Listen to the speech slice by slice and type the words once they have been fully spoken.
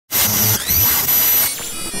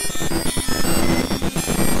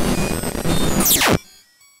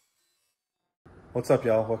What's up,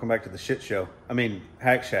 y'all? Welcome back to the shit show. I mean,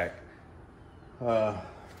 Hack Shack.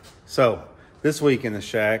 So this week in the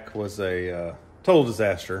shack was a total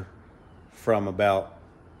disaster from about,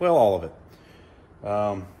 well, all of it.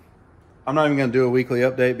 I'm not even going to do a weekly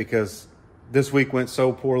update because this week went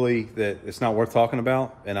so poorly that it's not worth talking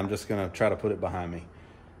about, and I'm just going to try to put it behind me.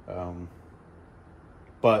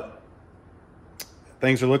 But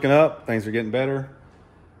things are looking up. Things are getting better.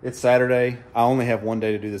 It's Saturday. I only have one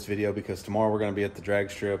day to do this video because tomorrow we're going to be at the drag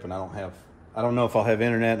strip, and I don't know if I'll have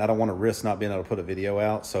internet, and I don't want to risk not being able to put a video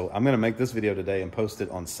out. So I'm going to make this video today and post it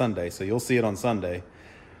on Sunday. So you'll see it on Sunday. And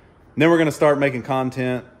then we're going to start making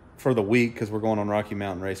content for the week because we're going on Rocky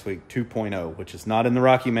Mountain Raceweek 2.0, which is not in the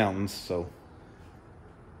Rocky Mountains. So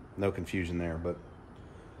no confusion there, but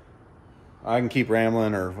I can keep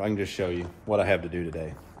rambling or I can just show you what I have to do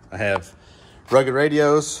today. I have rugged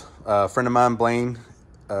radios. A friend of mine, Blaine,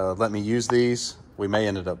 let me use these. We may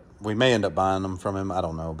end up buying them from him. I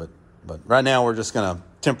don't know, but right now we're just gonna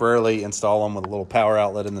temporarily install them with a little power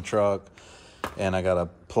outlet in the truck, and I got a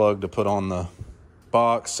plug to put on the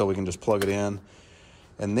box so we can just plug it in.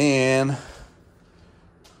 And then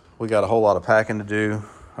we got a whole lot of packing to do.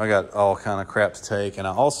 I got all kind of crap to take, and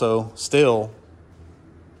I also still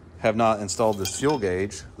have not installed this fuel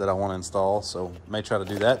gauge that I want to install, so may try to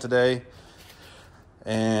do that today.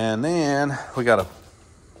 And then we gotta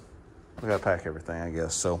pack everything, I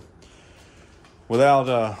guess. So without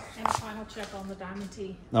and a final check on the Diamond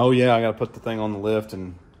T. Oh yeah, I gotta put the thing on the lift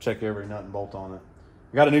and check every nut and bolt on it.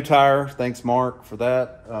 I got a new tire. Thanks, Mark, for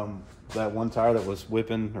that. That one tire that was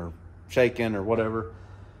whipping or shaking or whatever,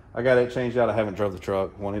 I got it changed out. I haven't drove the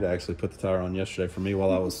truck. Wanted to actually put the tire on yesterday for me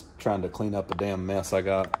while I was trying to clean up the damn mess I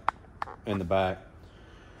got in the back.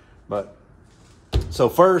 But so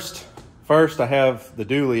first I have the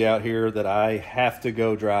dually out here that I have to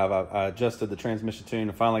go drive. I adjusted the transmission tune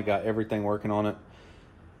and finally got everything working on it.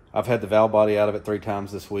 I've had the valve body out of it 3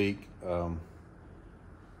 times this week.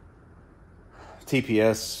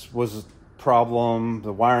 TPS was a problem.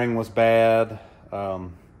 The wiring was bad.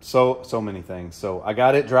 So many things. So I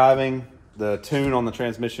got it driving. The tune on the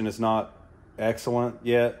transmission is not excellent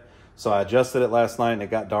yet. So I adjusted it last night and it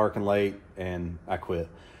got dark and late and I quit.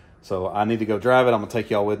 So I need to go drive it. I'm gonna take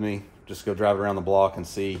y'all with me. Just go drive it around the block and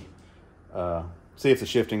see if the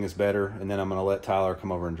shifting is better. And then I'm gonna let Tyler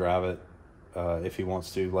come over and drive it if he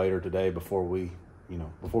wants to later today before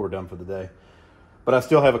we're done for the day. But I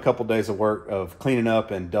still have a couple days of work of cleaning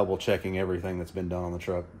up and double checking everything that's been done on the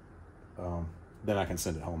truck. Then I can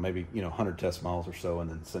send it home, maybe 100 test miles or so, and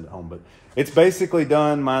then send it home. But it's basically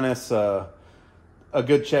done minus a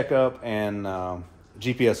good checkup and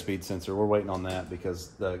GPS speed sensor. We're waiting on that because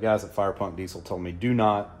the guys at Fire Punk Diesel told me do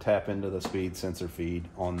not tap into the speed sensor feed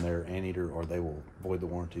on their anteater or they will void the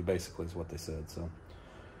warranty, basically is what they said. So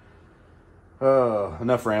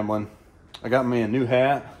enough rambling. I got me a new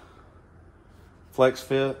hat, Flex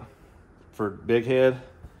Fit for Big Head,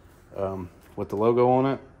 with the logo on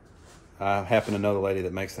it. I happen to know the lady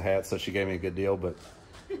that makes the hat, so she gave me a good deal. But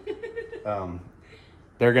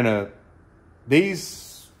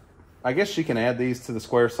I guess she can add these to the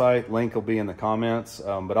Square site. Link will be in the comments.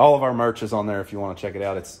 But all of our merch is on there if you want to check it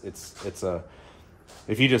out.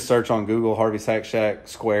 If you just search on Google Harvey's Hack Shack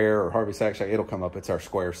Square or Harvey's Hack Shack, it'll come up. It's our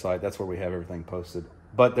Square site. That's where we have everything posted.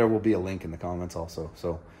 But there will be a link in the comments also.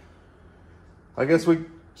 So I guess we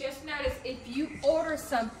just notice if you order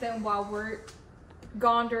something while we're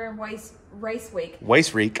gone during race week,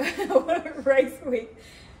 race week,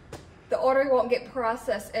 the order won't get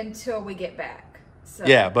processed until we get back. So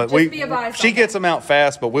yeah, but she gets them out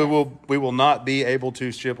fast, but we will not be able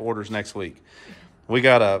to ship orders next week. We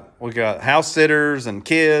got house sitters and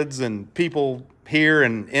kids and people here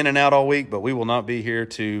and in and out all week, but we will not be here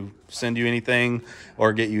to send you anything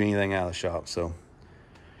or get you anything out of the shop. So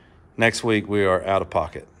next week we are out of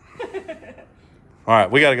pocket. All right,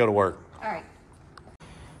 we got to go to work.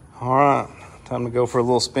 All right, time to go for a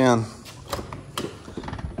little spin.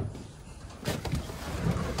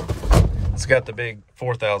 It's got the big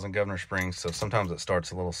 4,000 governor springs, so sometimes it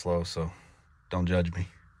starts a little slow, so don't judge me.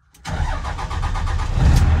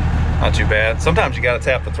 Not too bad. Sometimes you got to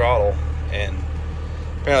tap the throttle, and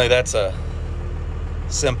apparently that's a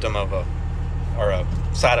symptom of a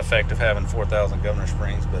side effect of having 4,000 governor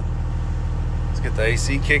springs. But let's get the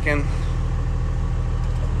AC kicking.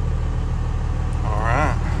 All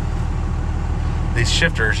right. These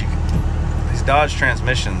shifters, these Dodge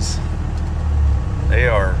transmissions, they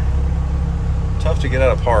are tough to get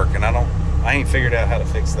out of park, and I ain't figured out how to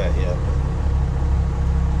fix that yet.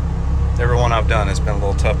 Every one I've done has been a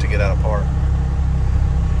little tough to get out of park.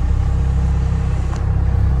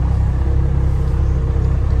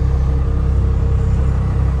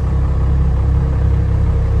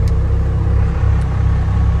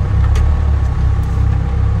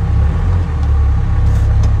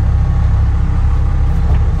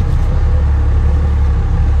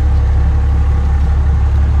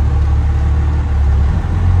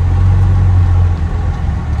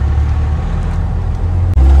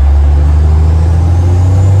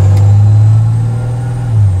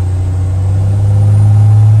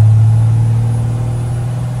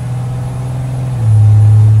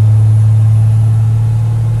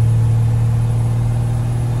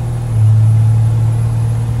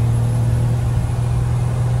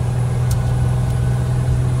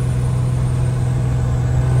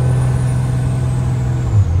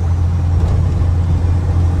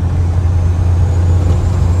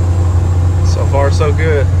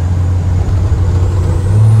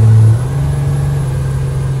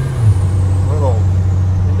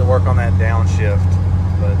 shift,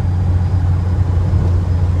 but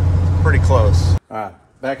pretty close. All right,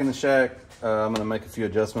 back in the shack. I'm gonna make a few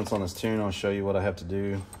adjustments on this tune. I'll show you what I have to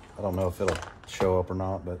do. I don't know if it'll show up or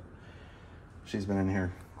not, but she's been in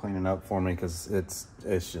here cleaning up for me because it's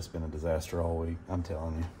just been a disaster all week, I'm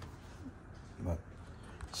telling you. But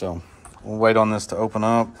so we'll wait on this to open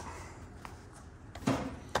up.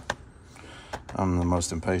 I'm the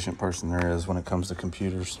most impatient person there is when it comes to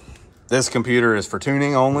computers. This computer is for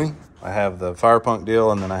tuning only. I have the Firepunk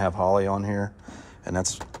deal, and then I have Holly on here, and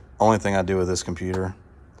that's the only thing I do with this computer.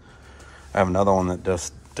 I have another one that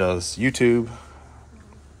does YouTube.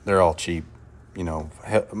 They're all cheap. You know,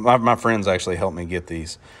 my friends actually helped me get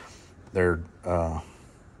these. They're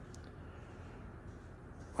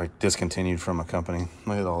like discontinued from a company.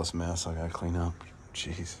 Look at all this mess I gotta clean up.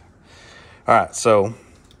 Jeez. All right, so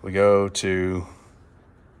we go to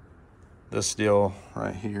this deal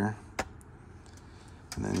right here.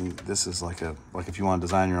 And then this is like if you want to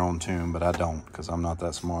design your own tune, but I don't because I'm not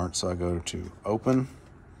that smart. So I go to open,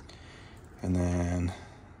 and then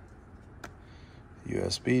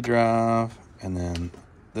USB drive, and then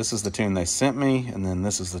this is the tune they sent me, and then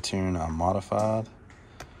this is the tune I modified.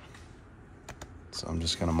 So I'm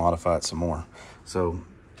just gonna modify it some more. So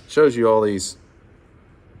it shows you all these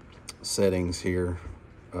settings here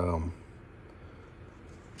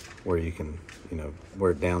where you can, you know,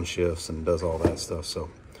 where it downshifts and does all that stuff.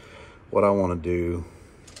 So what I want to do,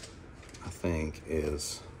 I think,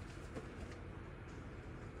 is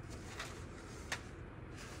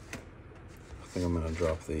I'm going to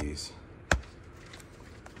drop these.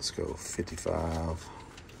 Let's go 55,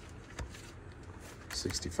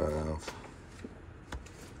 65,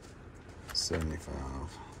 75,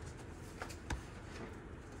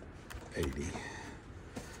 80.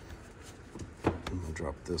 I'm gonna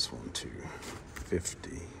drop this one to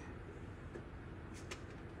 52.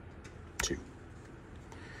 I'm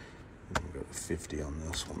gonna go to 50 on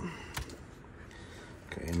this one.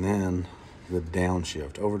 Okay, and then the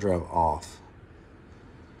downshift, overdrive off.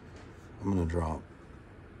 I'm gonna drop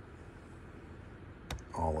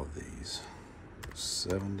all of these.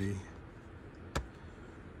 70,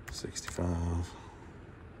 65,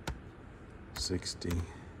 60,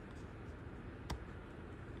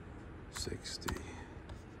 60,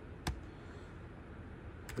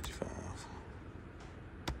 55,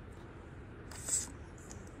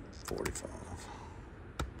 45,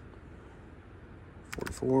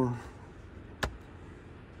 44,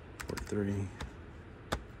 43.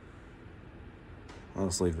 I'll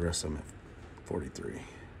just leave the rest of them at 43.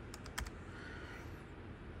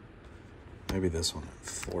 Maybe this one at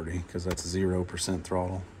 40 because that's 0%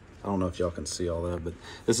 throttle. I don't know if y'all can see all that, but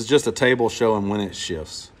this is just a table showing when it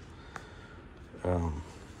shifts.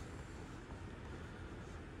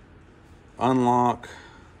 Unlock,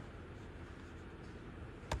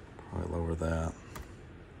 probably lower that,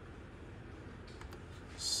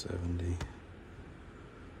 70,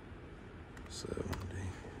 70,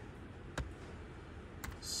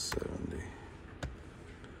 70,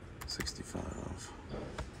 65,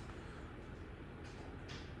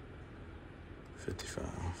 55,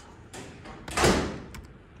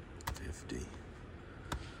 50,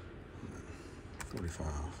 45,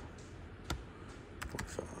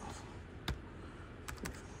 45.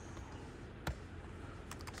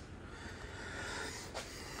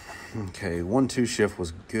 Okay, 1-2 shift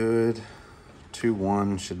was good.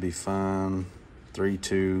 2-1 should be fine.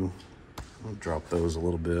 3-2, I'll drop those a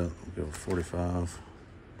little bit. We'll go 45,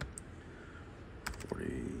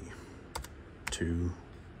 42.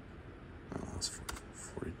 Oh, that's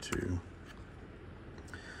 42.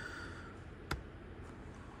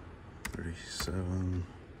 37,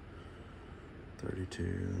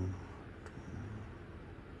 32.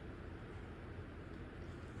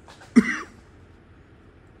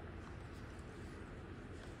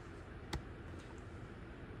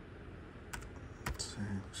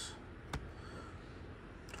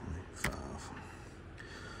 25.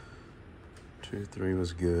 2-3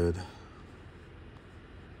 was good.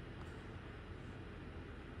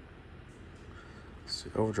 Let's see,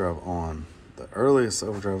 overdrive on. The earliest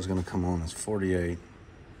overdrive is going to come on is 48,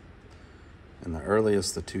 and the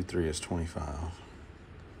earliest the 2-3 is 25.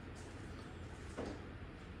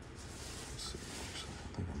 Let's see, actually, I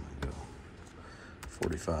think I'm going to go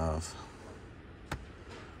 45,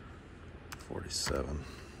 47.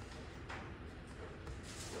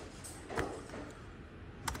 Go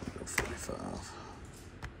 45.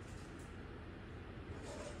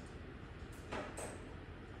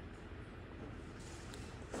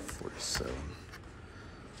 47.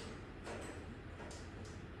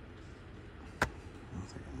 I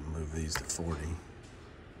think I'm gonna move these to 40.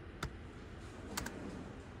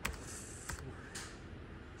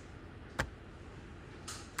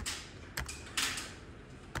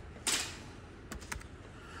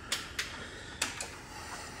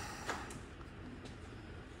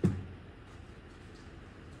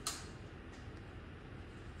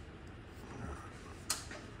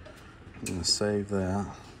 gonna save that.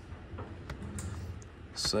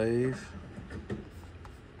 Save.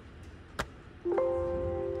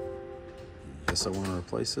 Guess I want to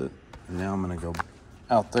replace it. And now I'm gonna go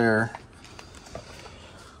out there,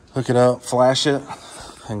 hook it up, flash it,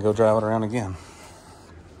 and go drive it around again.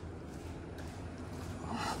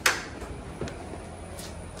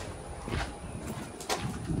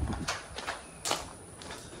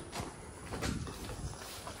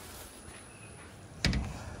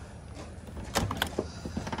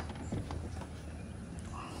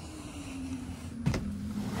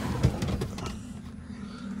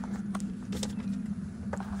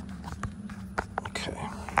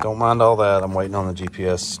 Don't mind all that. I'm waiting on the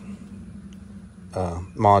GPS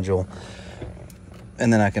module,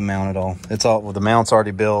 and then I can mount it all. It's all, well, the mount's already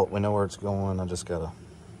built. We know where it's going. I just got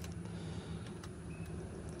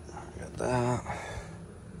that.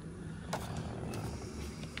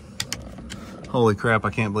 Holy crap, I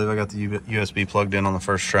can't believe I got the USB plugged in on the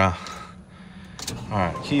first try. All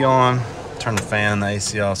right, key on, turn the fan and the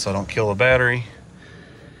AC off so I don't kill the battery.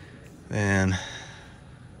 Then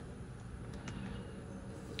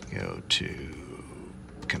go to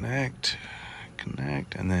connect,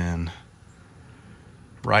 and then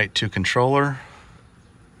right to controller,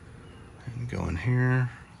 and go in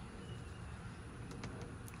here,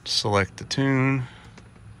 select the tune.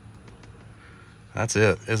 That's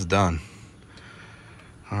it, it's done.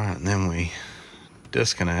 All right, and then we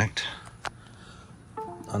disconnect,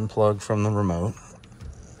 unplug from the remote,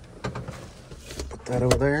 put that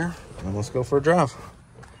over there, and let's go for a drive.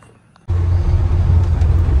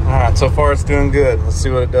 All right, so far it's doing good. Let's see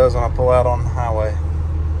what it does when I pull out on the highway.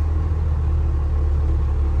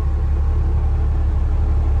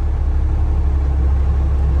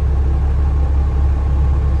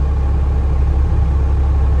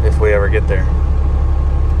 If we ever get there.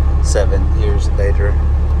 7 years later.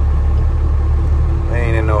 I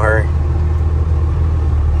ain't in no hurry.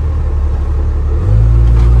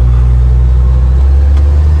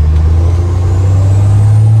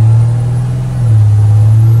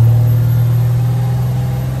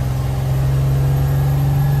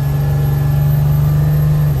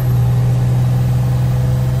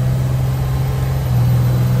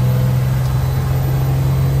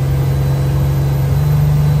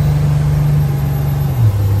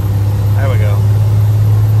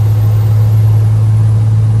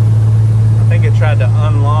 Tried to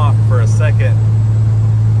unlock for a second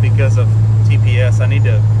because of TPS.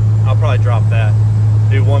 I'll probably drop that,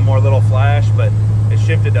 do one more little flash, but it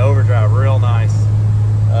shifted to overdrive real nice.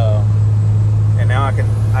 And now I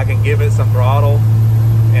can give it some throttle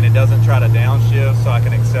and it doesn't try to downshift, so I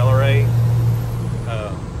can accelerate.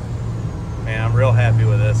 Man, I'm real happy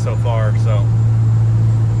with this so far. So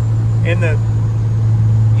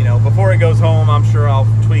before it goes home, I'm sure I'll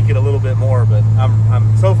tweak it a little bit more, but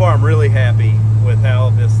so far I'm really happy with how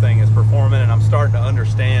this thing is performing, and I'm starting to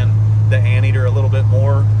understand the anteater a little bit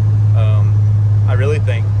more. I really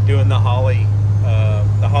think doing the Holly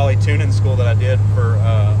tuning school that I did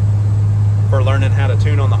for learning how to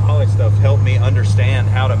tune on the Holly stuff helped me understand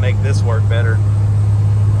how to make this work better.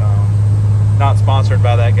 Not sponsored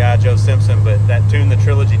by that guy Joe Simpson, but that Tune the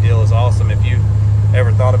Trilogy deal is awesome. If you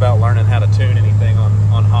ever thought about learning how to tune anything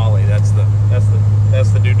on Holly, that's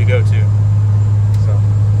the dude to go to. So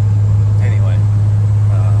anyway,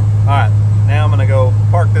 all right, now I'm gonna go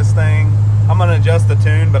park this thing. I'm gonna adjust the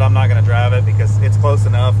tune, but I'm not gonna drive it because it's close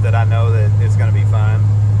enough that I know that it's gonna be fine.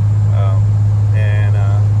 And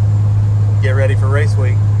get ready for race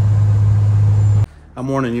week. I'm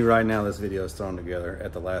warning you right now, this video is thrown together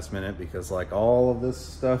at the last minute because like all of this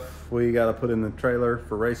stuff we got to put in the trailer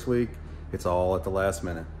for race week, it's all at the last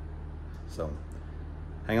minute. So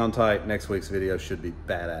hang on tight, next week's video should be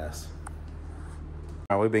badass.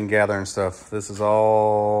 All right, we've been gathering stuff. This is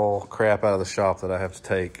all crap out of the shop that I have to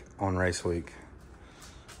take on race week.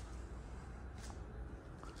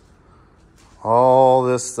 All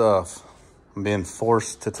this stuff I'm being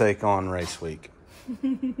forced to take on race week.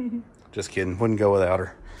 Just kidding, wouldn't go without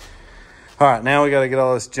her. All right, now we got to get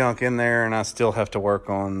all this junk in there, and I still have to work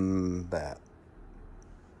on that.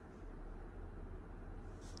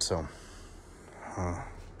 So,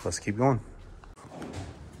 let's keep going.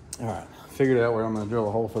 All right, figured out where I'm going to drill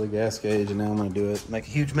a hole for the gas gauge, and now I'm going to do it. Make a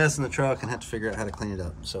huge mess in the truck and have to figure out how to clean it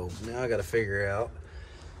up. So now I got to figure out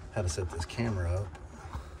how to set this camera up.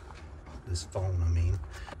 This phone, I mean.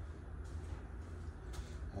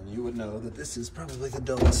 And you would know that this is probably the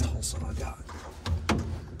dullest hole saw I got.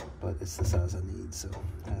 But it's the size I need, so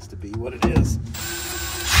it has to be what it is.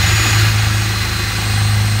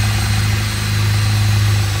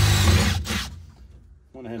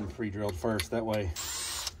 Went ahead and pre-drilled first, that way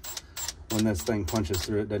when this thing punches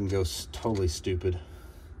through, it doesn't go totally stupid.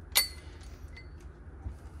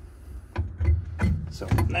 So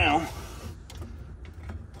now,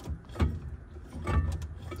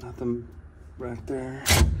 nothing right there.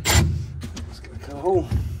 Just gotta cut a hole.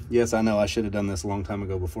 Yes, I know I should have done this a long time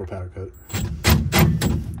ago before powder coat.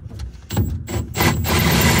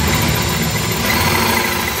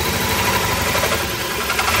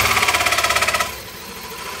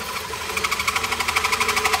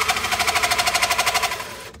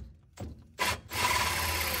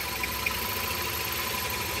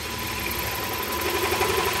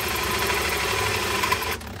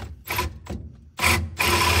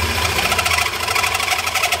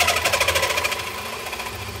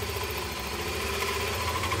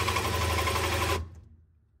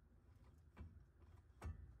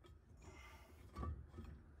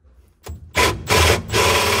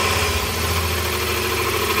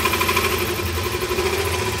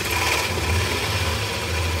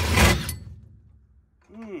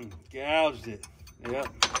 Gouged it. Yep.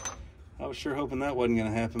 I was sure hoping that wasn't going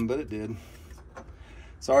to happen, but it did.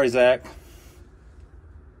 Sorry, Zach.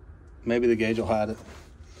 Maybe the gauge will hide it.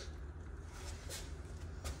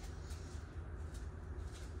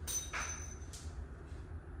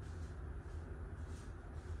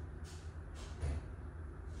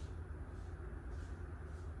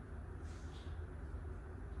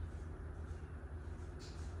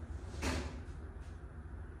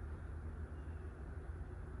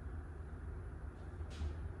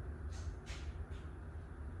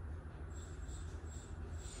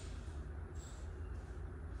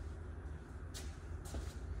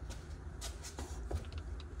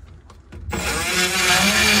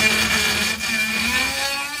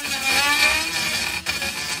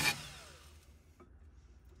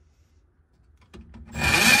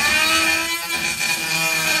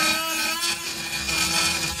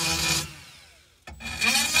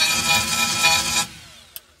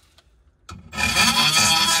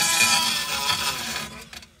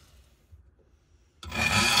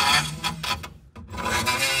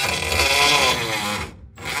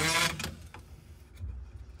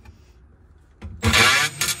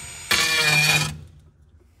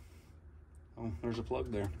 There's a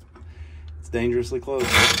plug there. It's dangerously close.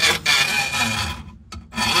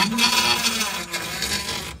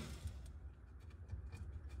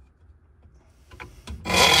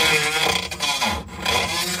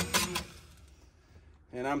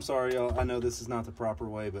 And I'm sorry, y'all. I know this is not the proper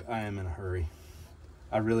way, but I am in a hurry.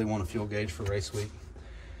 I really want a fuel gauge for race week,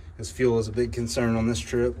 because fuel is a big concern on this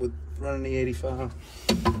trip with running the 85.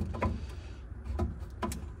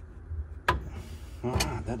 All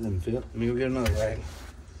right, that didn't fit. Let me go get another rag.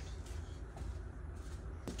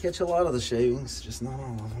 Catch a lot of the shavings, just not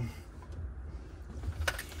all of them.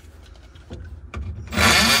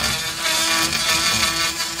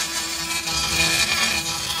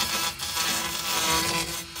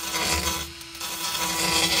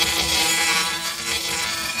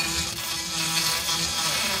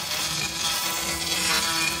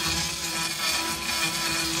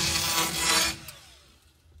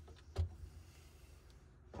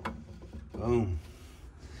 Boom.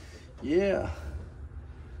 Yeah.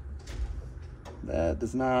 That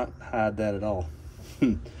does not hide that at all.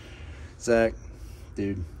 Zach,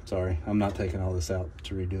 dude, sorry. I'm not taking all this out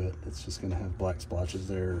to redo it. It's just going to have black splotches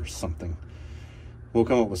there or something. We'll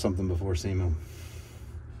come up with something before SEMO.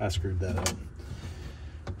 I screwed that up.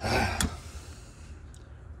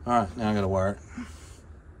 All right, now I'm going to wire it.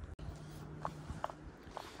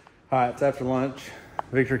 All right, it's after lunch.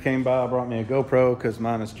 Victor came by, brought me a GoPro because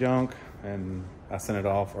mine is junk, and I sent it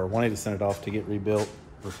off, or wanted to send it off to get rebuilt,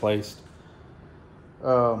 replaced.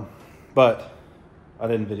 But I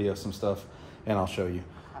didn't video some stuff, and I'll show you.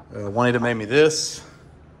 Juanita made me this.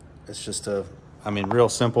 It's just a, real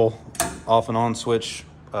simple off and on switch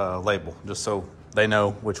label, just so they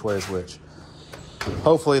know which way is which.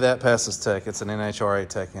 Hopefully that passes tech. It's an NHRA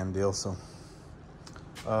tech end deal, so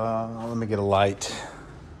let me get a light.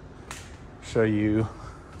 Show you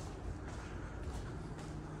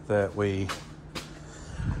that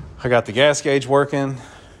I got the gas gauge working.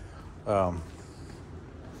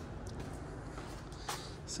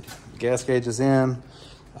 See, the gas gauge is in.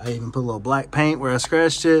 I even put a little black paint where I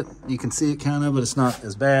scratched it. You can see it kind of, but it's not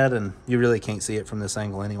as bad, and you really can't see it from this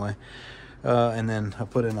angle anyway. And then I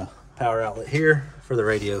put in a power outlet here for the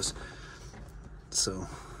radios. So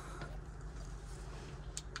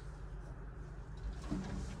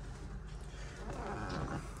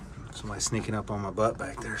somebody sneaking up on my butt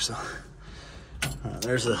back there. So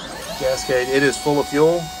there's the gas gauge. It is full of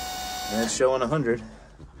fuel, and it's showing 100.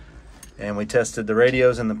 And we tested the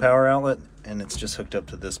radios and the power outlet, and it's just hooked up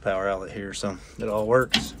to this power outlet here, so it all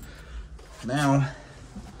works. Now,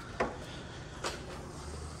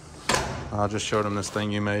 I just showed him this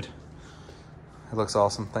thing you made. It looks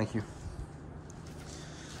awesome, thank you.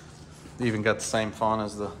 You even got the same font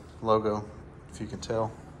as the logo, if you can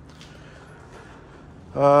tell.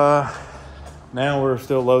 Now we're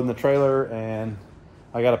still loading the trailer, and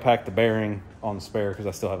I gotta pack the bearing on the spare because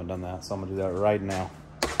I still haven't done that, so I'm gonna do that right now.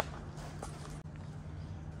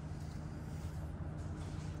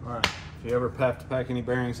 All right, if you ever have to pack any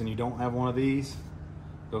bearings and you don't have one of these,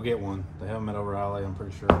 go get one. They have them at over LA, I'm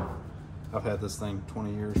pretty sure. I've had this thing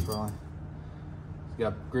 20 years probably. It's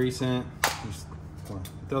got grease in it. Just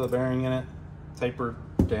throw the bearing in it, taper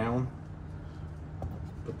down,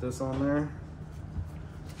 put this on there.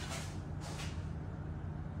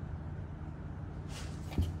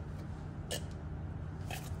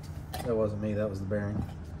 That wasn't me, that was the bearing.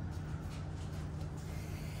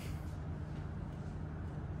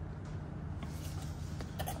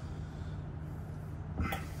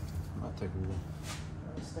 Might take a little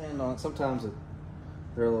stand on it. Sometimes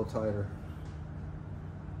they're a little tighter.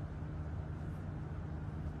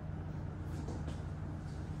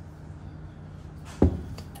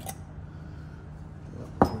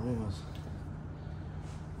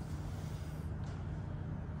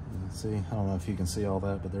 See, I don't know if you can see all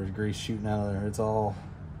that, but there's grease shooting out of there. It's all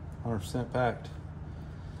 100% packed.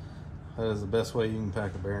 That is the best way you can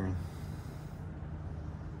pack a bearing.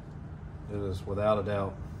 It is without a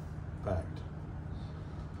doubt packed.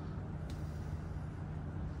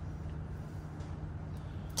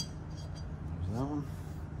 There's that one.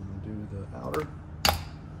 I'm gonna do the outer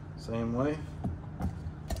same way.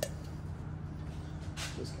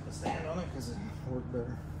 Just gonna stand on it because it worked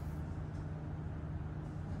better.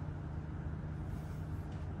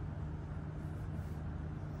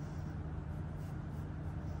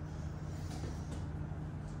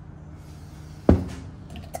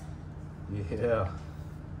 Yeah.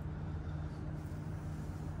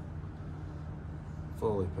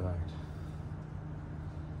 Fully packed.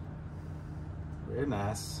 Very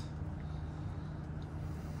nice.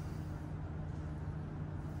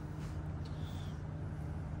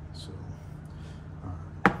 So,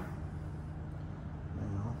 alright.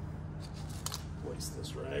 Now, waste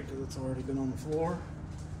this rag because it's already been on the floor.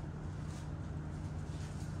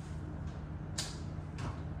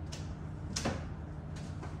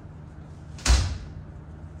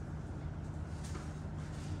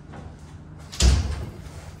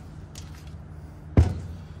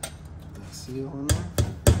 Seal in there.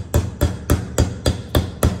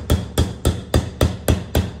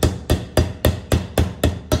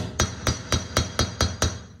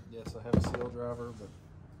 Yes, I have a seal driver, but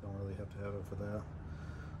don't really have to have it for that.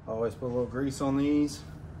 I always put a little grease on these.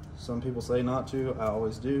 Some people say not to. I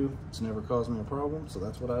always do. It's never caused me a problem, so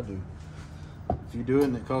that's what I do. If you do it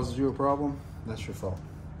and it causes you a problem, that's your fault,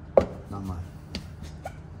 not mine.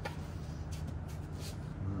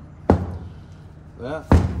 That.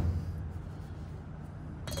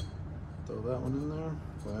 Throw that one in there.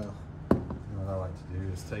 Well, what I like to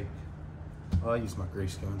do is take, well, I use my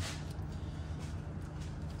grease gun.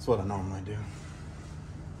 That's what I normally do.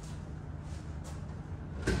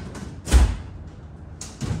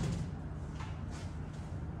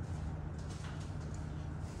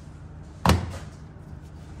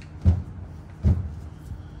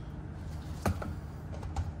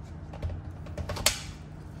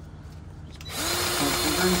 Just put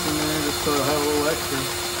some grease in there just so I have a little extra.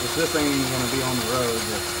 This ain't even going to be on the road,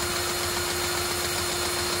 but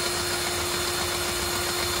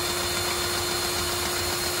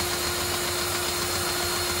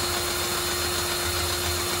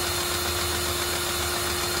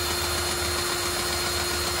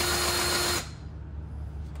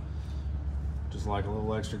just like a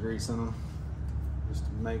little extra grease in them, just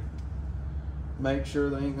to make sure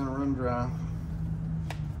they ain't going to run dry.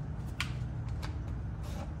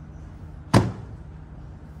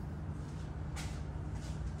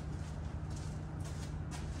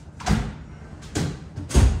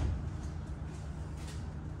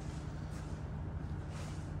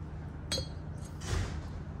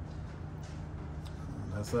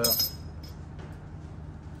 That's that.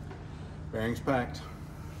 Bearings packed.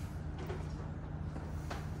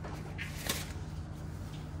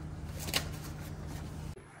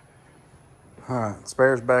 Alright,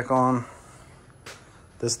 spare's back on.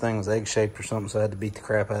 This thing was egg-shaped or something, so I had to beat the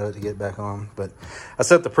crap out of it to get it back on. But I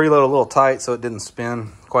set the preload a little tight so it didn't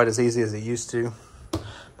spin quite as easy as it used to.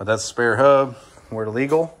 But that's the spare hub. We're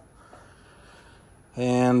legal.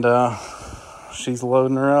 And she's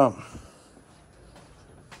loading her up.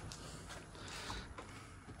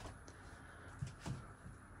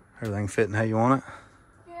 Everything fitting how you want it?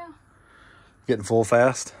 Yeah. Getting full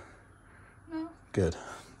fast? No. Good.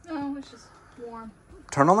 No, it's just warm.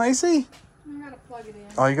 Turn on the AC. I gotta plug it in.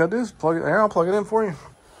 All you gotta do is plug it. Here, I'll plug it in for you.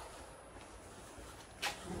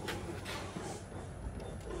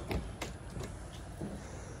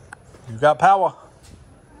 You've got power.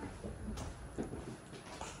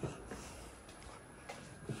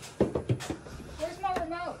 Where's my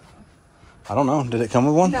remote? I don't know. Did it come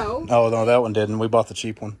with one? No. Oh, no, that one didn't. We bought the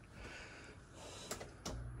cheap one.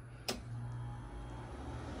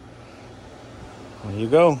 There you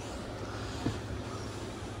go.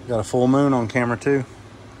 Got a full moon on camera too.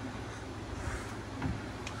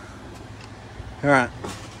 All right.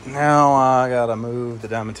 Now I gotta move the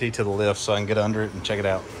Diamond T to the lift so I can get under it and check it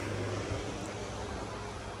out.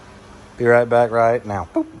 Be right back right now.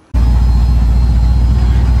 Boop.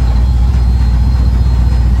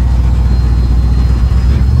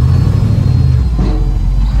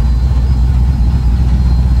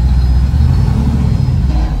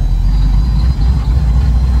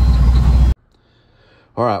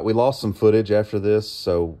 All right, we lost some footage after this,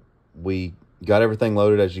 so we got everything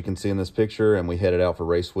loaded, as you can see in this picture, and we headed out for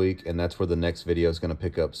race week, and that's where the next video is going to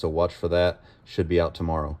pick up, so watch for that. Should be out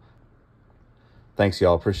tomorrow. Thanks,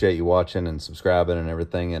 y'all. Appreciate you watching and subscribing and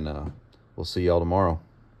everything, and we'll see y'all tomorrow.